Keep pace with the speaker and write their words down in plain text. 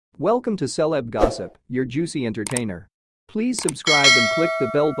Welcome to Celeb Gossip, your juicy entertainer. Please subscribe and click the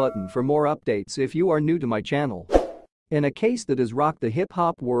bell button for more updates if you are new to my channel. In a case that has rocked the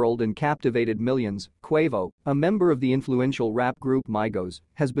hip-hop world and captivated millions, Quavo, a member of the influential rap group Migos,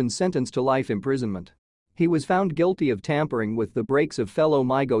 has been sentenced to life imprisonment. He was found guilty of tampering with the brakes of fellow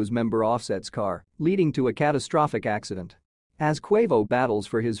Migos member Offset's car, leading to a catastrophic accident. As Quavo battles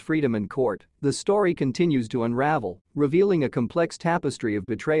for his freedom in court, the story continues to unravel, revealing a complex tapestry of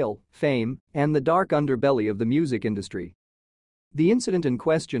betrayal, fame, and the dark underbelly of the music industry. The incident in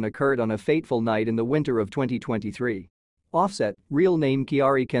question occurred on a fateful night in the winter of 2023. Offset, real name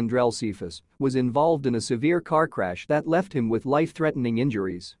Kiari Kendrell Cephus, was involved in a severe car crash that left him with life-threatening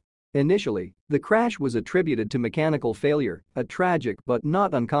injuries. Initially, the crash was attributed to mechanical failure, a tragic but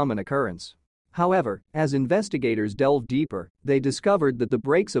not uncommon occurrence. However, as investigators delved deeper, they discovered that the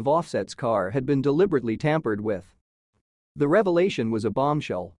brakes of Offset's car had been deliberately tampered with. The revelation was a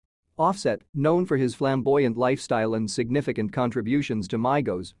bombshell. Offset, known for his flamboyant lifestyle and significant contributions to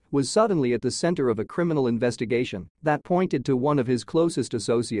Migos, was suddenly at the center of a criminal investigation that pointed to one of his closest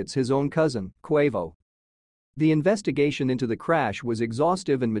associates, his own cousin, Quavo. The investigation into the crash was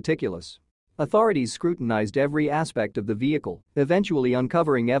exhaustive and meticulous. Authorities scrutinized every aspect of the vehicle, eventually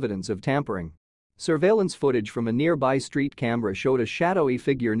uncovering evidence of tampering. Surveillance footage from a nearby street camera showed a shadowy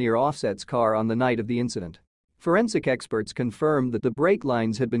figure near Offset's car on the night of the incident. Forensic experts confirmed that the brake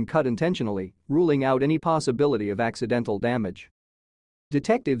lines had been cut intentionally, ruling out any possibility of accidental damage.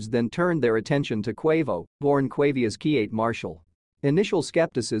 Detectives then turned their attention to Quavo, born Quavius Keate Marshall. Initial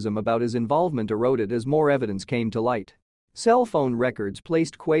skepticism about his involvement eroded as more evidence came to light. Cell phone records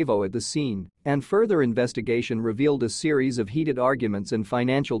placed Quavo at the scene, and further investigation revealed a series of heated arguments and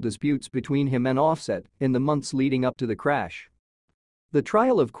financial disputes between him and Offset in the months leading up to the crash. The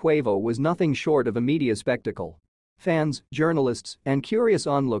trial of Quavo was nothing short of a media spectacle. Fans, journalists, and curious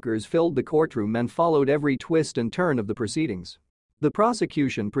onlookers filled the courtroom and followed every twist and turn of the proceedings. The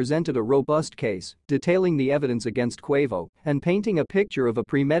prosecution presented a robust case, detailing the evidence against Quavo and painting a picture of a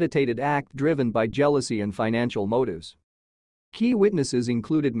premeditated act driven by jealousy and financial motives. Key witnesses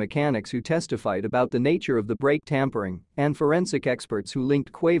included mechanics who testified about the nature of the brake tampering and forensic experts who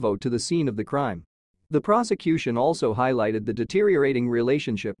linked Quavo to the scene of the crime. The prosecution also highlighted the deteriorating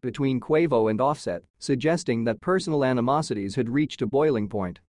relationship between Quavo and Offset, suggesting that personal animosities had reached a boiling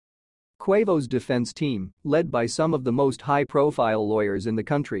point. Quavo's defense team, led by some of the most high-profile lawyers in the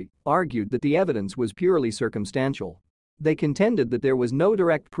country, argued that the evidence was purely circumstantial. They contended that there was no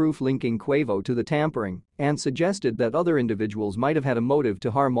direct proof linking Quavo to the tampering and suggested that other individuals might have had a motive to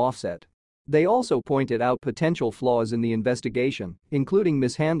harm Offset. They also pointed out potential flaws in the investigation, including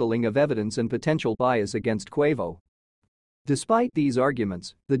mishandling of evidence and potential bias against Quavo. Despite these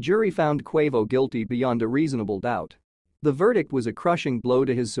arguments, the jury found Quavo guilty beyond a reasonable doubt. The verdict was a crushing blow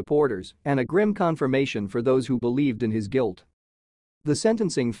to his supporters and a grim confirmation for those who believed in his guilt. The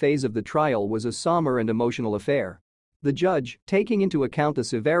sentencing phase of the trial was a somber and emotional affair. The judge, taking into account the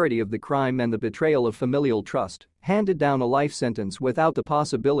severity of the crime and the betrayal of familial trust, handed down a life sentence without the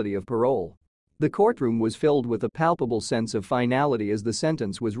possibility of parole. The courtroom was filled with a palpable sense of finality as the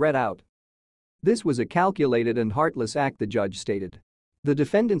sentence was read out. This was a calculated and heartless act, the judge stated. The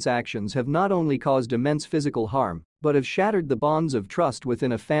defendant's actions have not only caused immense physical harm, but have shattered the bonds of trust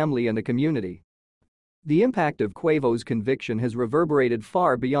within a family and a community. The impact of Quavo's conviction has reverberated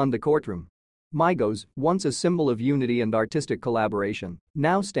far beyond the courtroom. Migos, once a symbol of unity and artistic collaboration,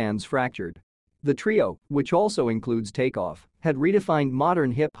 now stands fractured. The trio, which also includes Takeoff, had redefined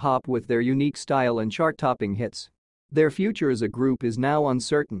modern hip-hop with their unique style and chart-topping hits. Their future as a group is now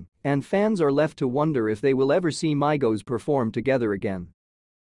uncertain, and fans are left to wonder if they will ever see Migos perform together again.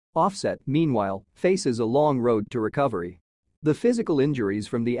 Offset, meanwhile, faces a long road to recovery. The physical injuries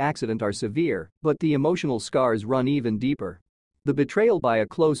from the accident are severe, but the emotional scars run even deeper. The betrayal by a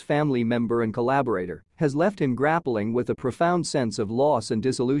close family member and collaborator has left him grappling with a profound sense of loss and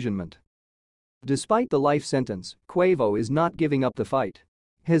disillusionment. Despite the life sentence, Quavo is not giving up the fight.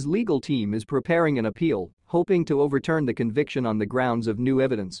 His legal team is preparing an appeal, hoping to overturn the conviction on the grounds of new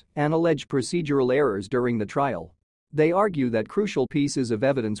evidence and alleged procedural errors during the trial. They argue that crucial pieces of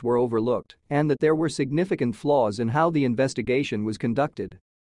evidence were overlooked and that there were significant flaws in how the investigation was conducted.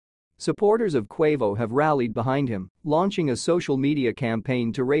 Supporters of Quavo have rallied behind him, launching a social media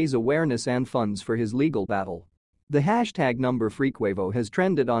campaign to raise awareness and funds for his legal battle. The hashtag #FreeQuavo has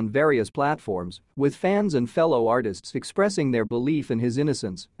trended on various platforms, with fans and fellow artists expressing their belief in his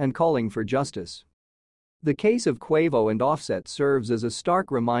innocence and calling for justice. The case of Quavo and Offset serves as a stark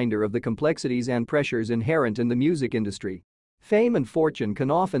reminder of the complexities and pressures inherent in the music industry. Fame and fortune can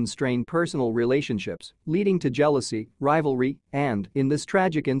often strain personal relationships, leading to jealousy, rivalry, and, in this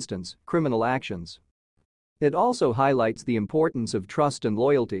tragic instance, criminal actions. It also highlights the importance of trust and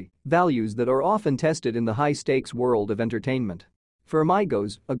loyalty, values that are often tested in the high-stakes world of entertainment. For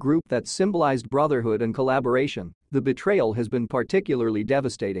Migos, a group that symbolized brotherhood and collaboration, the betrayal has been particularly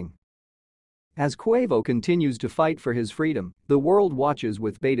devastating. As Quavo continues to fight for his freedom, the world watches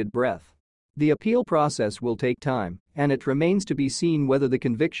with bated breath. The appeal process will take time, and it remains to be seen whether the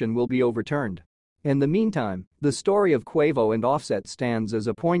conviction will be overturned. In the meantime, the story of Quavo and Offset stands as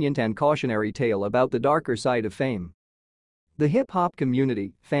a poignant and cautionary tale about the darker side of fame. The hip-hop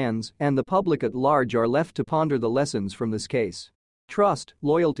community, fans, and the public at large are left to ponder the lessons from this case. Trust,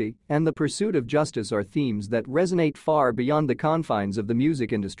 loyalty, and the pursuit of justice are themes that resonate far beyond the confines of the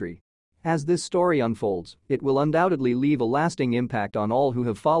music industry. As this story unfolds, it will undoubtedly leave a lasting impact on all who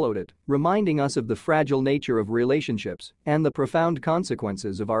have followed it, reminding us of the fragile nature of relationships and the profound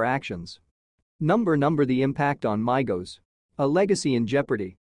consequences of our actions. Number the impact on Migos. A legacy in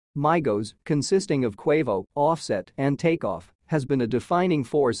jeopardy. Migos, consisting of Quavo, Offset, and Takeoff, has been a defining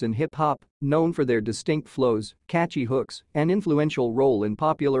force in hip-hop, known for their distinct flows, catchy hooks, and influential role in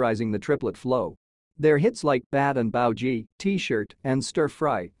popularizing the triplet flow. Their hits like Bad and Bougie, T-Shirt, and Stir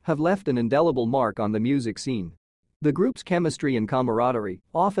Fry have left an indelible mark on the music scene. The group's chemistry and camaraderie,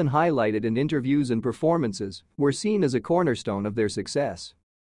 often highlighted in interviews and performances, were seen as a cornerstone of their success.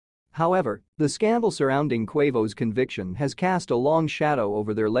 However, the scandal surrounding Quavo's conviction has cast a long shadow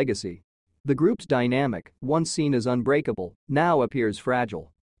over their legacy. The group's dynamic, once seen as unbreakable, now appears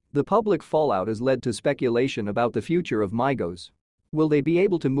fragile. The public fallout has led to speculation about the future of Migos. Will they be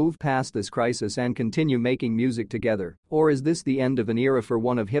able to move past this crisis and continue making music together, or is this the end of an era for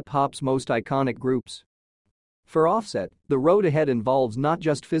one of hip-hop's most iconic groups? For Offset, the road ahead involves not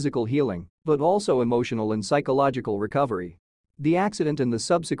just physical healing, but also emotional and psychological recovery. The accident and the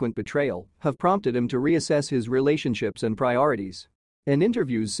subsequent betrayal have prompted him to reassess his relationships and priorities. In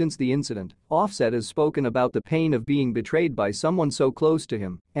interviews since the incident, Offset has spoken about the pain of being betrayed by someone so close to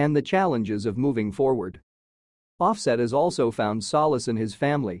him and the challenges of moving forward. Offset has also found solace in his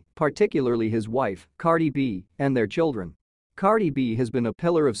family, particularly his wife, Cardi B, and their children. Cardi B has been a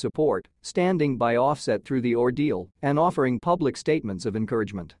pillar of support, standing by Offset through the ordeal and offering public statements of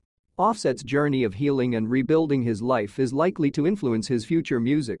encouragement. Offset's journey of healing and rebuilding his life is likely to influence his future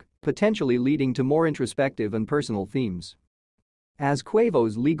music, potentially leading to more introspective and personal themes. As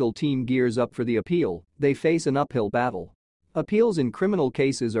Quavo's legal team gears up for the appeal, they face an uphill battle. Appeals in criminal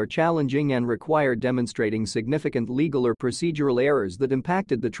cases are challenging and require demonstrating significant legal or procedural errors that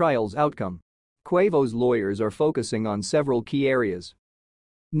impacted the trial's outcome. Quavo's lawyers are focusing on several key areas.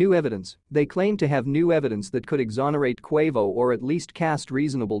 New evidence. They claim to have new evidence that could exonerate Quavo or at least cast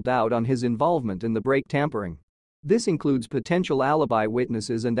reasonable doubt on his involvement in the break tampering. This includes potential alibi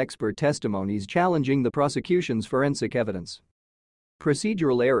witnesses and expert testimonies challenging the prosecution's forensic evidence.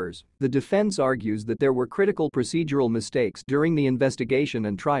 Procedural errors. The defense argues that there were critical procedural mistakes during the investigation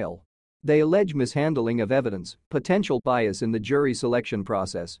and trial. They allege mishandling of evidence, potential bias in the jury selection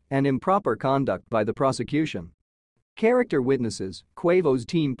process, and improper conduct by the prosecution. Character witnesses. Quavo's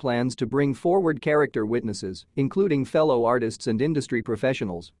team plans to bring forward character witnesses, including fellow artists and industry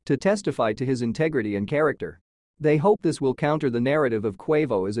professionals, to testify to his integrity and character. They hope this will counter the narrative of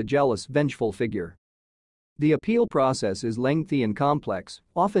Quavo as a jealous, vengeful figure. The appeal process is lengthy and complex,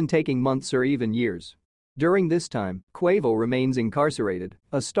 often taking months or even years. During this time, Quavo remains incarcerated,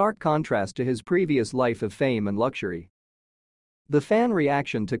 a stark contrast to his previous life of fame and luxury. The fan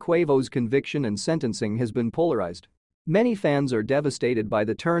reaction to Quavo's conviction and sentencing has been polarized. Many fans are devastated by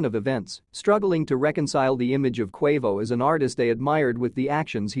the turn of events, struggling to reconcile the image of Quavo as an artist they admired with the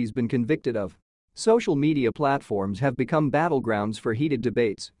actions he's been convicted of. Social media platforms have become battlegrounds for heated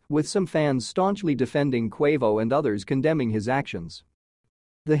debates, with some fans staunchly defending Quavo and others condemning his actions.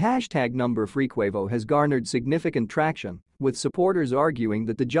 The hashtag #FreeQuavo has garnered significant traction, with supporters arguing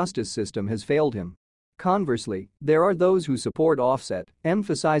that the justice system has failed him. Conversely, there are those who support Offset,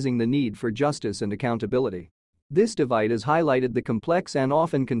 emphasizing the need for justice and accountability. This divide has highlighted the complex and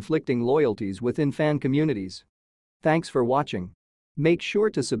often conflicting loyalties within fan communities. Thanks for watching. Make sure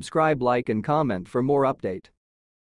to subscribe, like, and comment for more update.